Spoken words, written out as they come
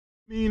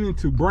Meaning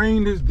to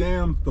bring this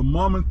damn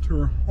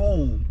thermometer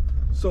home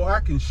so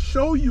I can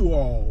show you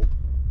all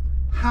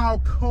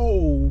how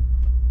cold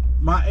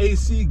my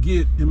AC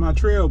get in my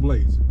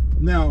Trailblazer.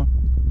 Now,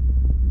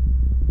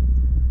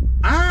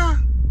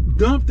 I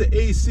dumped the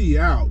AC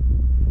out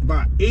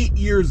about 8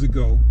 years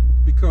ago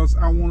because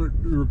I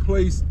wanted to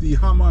replace the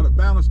hot mounted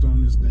banister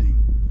on this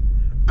thing.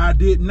 I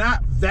did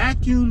not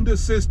vacuum the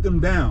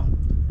system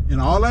down, and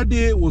all I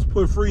did was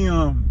put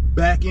Freon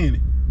back in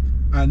it.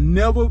 I've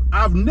never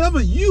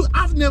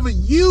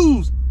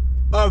used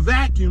a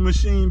vacuum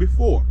machine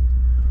before.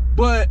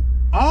 But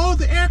all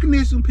the air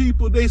conditioning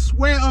people, they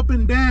swear up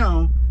and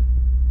down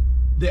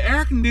the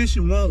air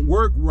conditioning won't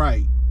work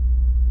right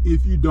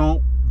if you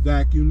don't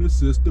vacuum the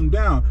system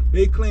down.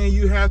 They claim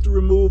you have to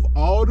remove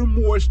all the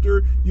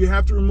moisture, you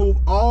have to remove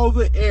all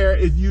the air.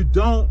 If you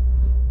don't,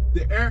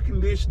 the air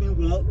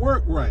conditioning won't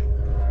work right.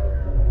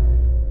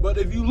 But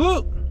if you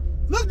look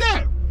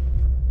there.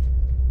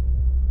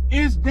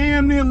 It's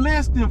damn near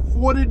less than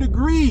 40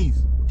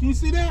 degrees. Can you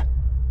see that?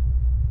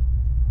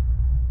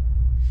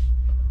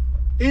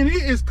 And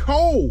it is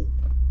cold.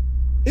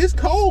 It's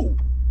cold.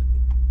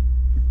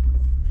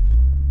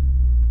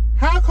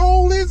 How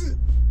cold is it?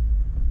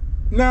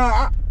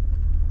 Now,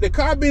 the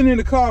car been in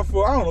the car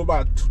for, I don't know,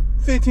 about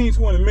 15,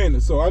 20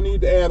 minutes, so I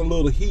need to add a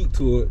little heat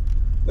to it.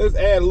 Let's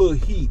add a little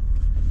heat.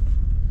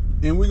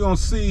 And we're gonna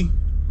see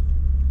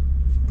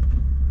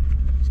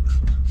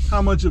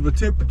how much of a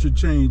temperature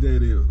change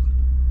that is.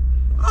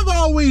 I've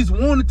always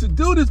wanted to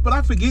do this, but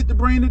I forget to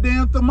bring the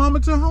damn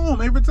thermometer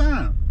home every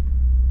time.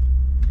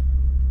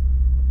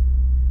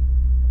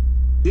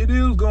 It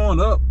is going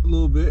up a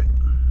little bit.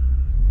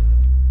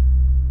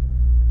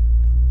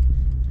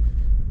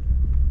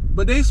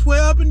 But they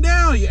swear up and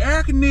down, your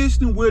air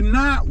conditioning will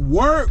not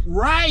work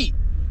right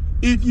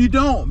if you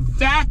don't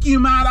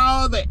vacuum out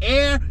all the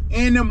air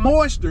and the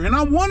moisture. And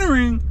I'm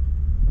wondering,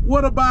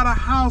 what about a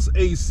house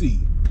AC?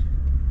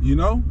 You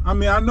know, I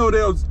mean, I know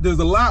there's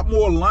a lot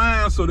more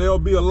lines, so there'll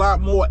be a lot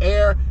more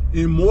air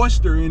and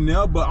moisture in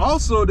there, but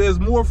also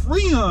there's more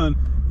Freon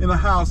in a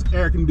house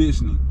air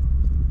conditioning.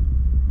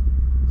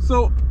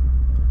 So,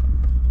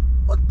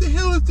 what the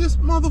hell is this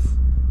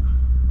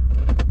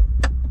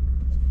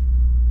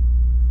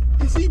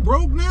Is he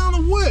broke down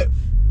or what?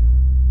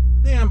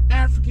 Damn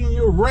African,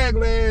 your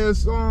regular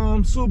ass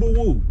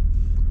Subaru.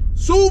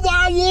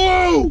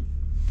 Subaru!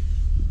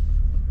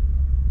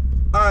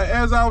 Alright,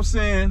 as I was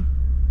saying,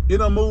 it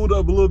done moved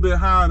up a little bit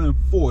higher than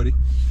 40.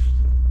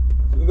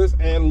 So let's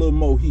add a little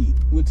more heat.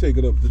 We'll take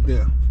it up to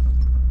there.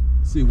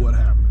 See what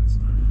happens.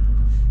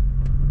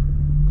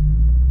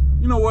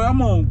 You know what? I'm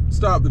gonna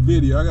stop the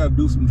video. I gotta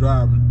do some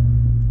driving.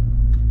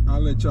 I'll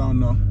let y'all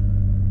know.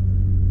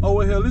 Oh,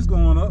 what the hell is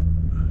going up?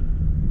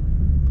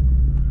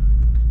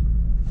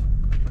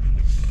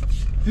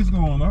 It's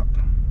going up.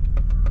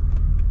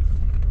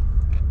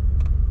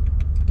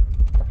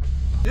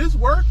 It's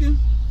working.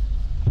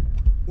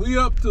 We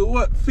up to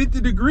what,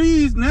 50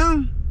 degrees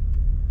now?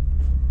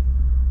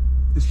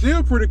 It's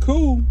still pretty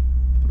cool.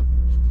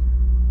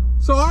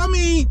 So I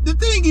mean, the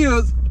thing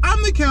is,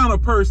 I'm the kind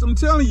of person, I'm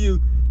telling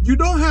you, you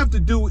don't have to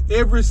do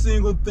every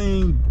single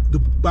thing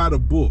by the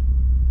book.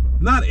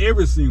 Not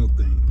every single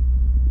thing.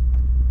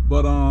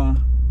 But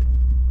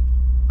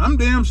I'm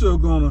damn sure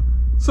gonna.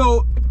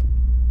 So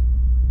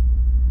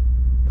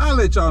I'll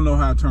let y'all know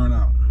how it turned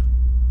out.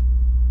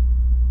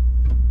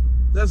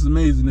 That's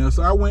amazing now.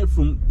 So I went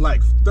from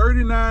like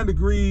 39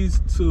 degrees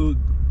to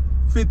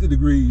 50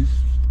 degrees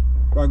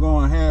by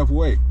going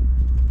halfway.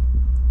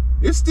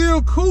 It's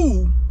still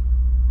cool.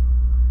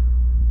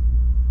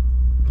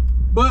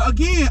 But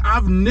again,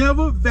 I've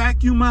never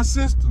vacuumed my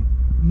system.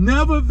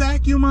 Never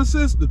vacuumed my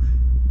system.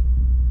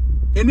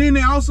 And then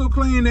they also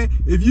claim that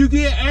if you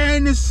get air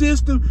in the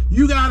system,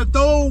 you gotta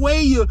throw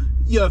away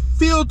your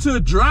filter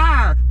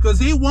dryer because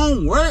it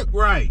won't work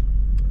right.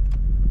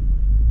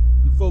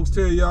 Folks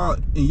tell y'all,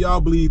 and y'all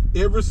believe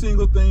every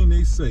single thing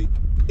they say.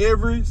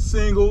 Every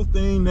single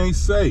thing they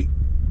say.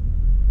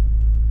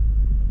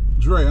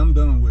 Dre, I'm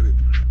done with it.